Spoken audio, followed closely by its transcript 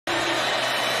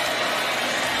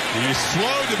A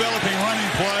slow developing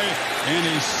running play and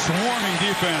a swarming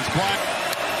defense.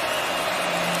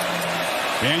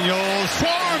 Daniel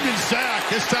swarmed and sacked.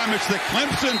 This time it's the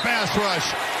Clemson pass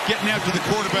rush getting after the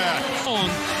quarterback.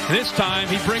 This time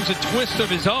he brings a twist of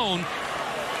his own.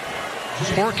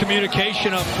 Poor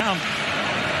communication of count.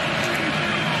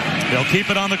 They'll keep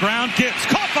it on the ground. Gibbs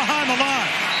caught behind the line.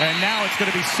 And now it's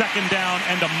going to be second down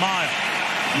and a mile.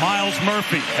 Myles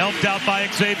Murphy helped out by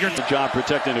Xavier. The job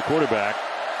protecting the quarterback.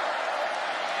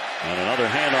 And another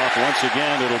handoff once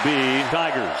again. It'll be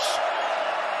Tigers.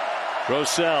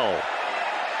 Rossell.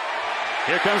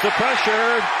 Here comes the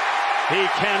pressure. He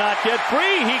cannot get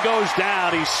free. He goes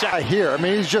down. He's sacked. Here, I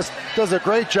mean, he just does a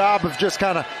great job of just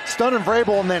kind of stunning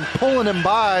Vrabel and then pulling him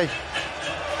by.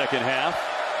 Second half.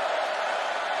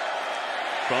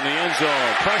 From the end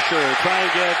zone. Pressure. Trying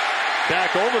to get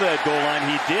back over that goal line.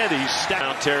 He did. He's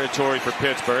stacked. Territory for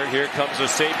Pittsburgh. Here comes a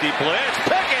safety blitz.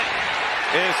 Pickett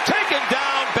is taken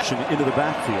down. Into the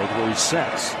backfield where he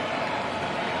sets.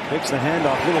 Takes the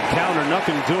handoff. Little counter.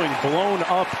 Nothing doing. Blown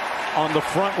up on the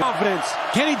front. Confidence.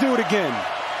 Can he do it again?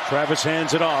 Travis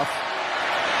hands it off.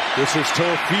 This is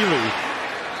Toafili.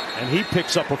 And he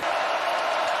picks up a...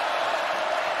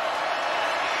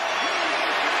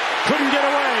 Couldn't get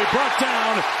away. Brought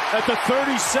down at the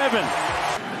 37.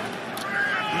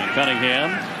 And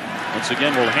Cunningham once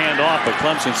again will hand off, but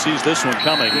Clemson sees this one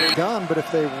coming. Done, but if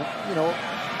they,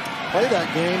 play that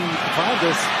game, find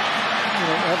this,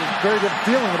 have a very good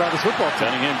feeling about this football team.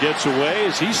 Cunningham gets away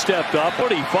as he stepped up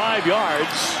 45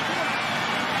 yards.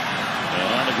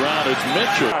 And on the ground, it's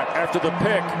Mitchell. After the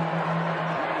pick,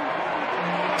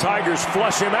 Tigers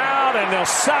flush him out, and they'll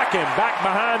sack him back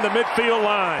behind the midfield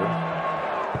line.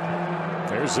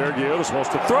 There's Zergio,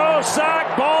 supposed to throw,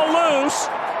 sack, ball loose.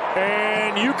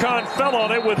 And UConn fell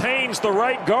on it with Haynes, the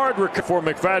right guard, before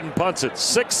McFadden punts it.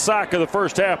 6th sack of the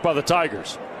first half by the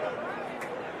Tigers.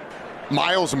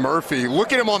 Myles Murphy,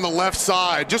 look at him on the left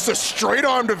side, just a straight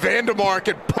arm to Vandermark.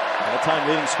 All-time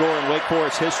leading scorer in Wake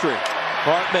Forest history.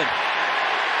 Hartman.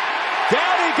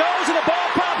 Down he goes and the ball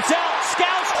pops out.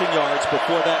 Scouts yards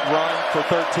before that run for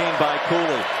 13 by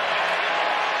Cooley.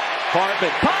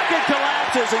 Hartman, pocket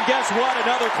collapses, and guess what?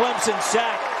 Another Clemson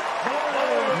sack.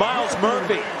 Myles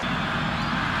Murphy.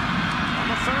 On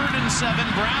the 3rd and 7,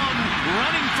 Brown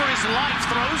running for his life,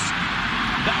 throws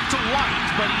back to White,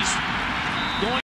 but he's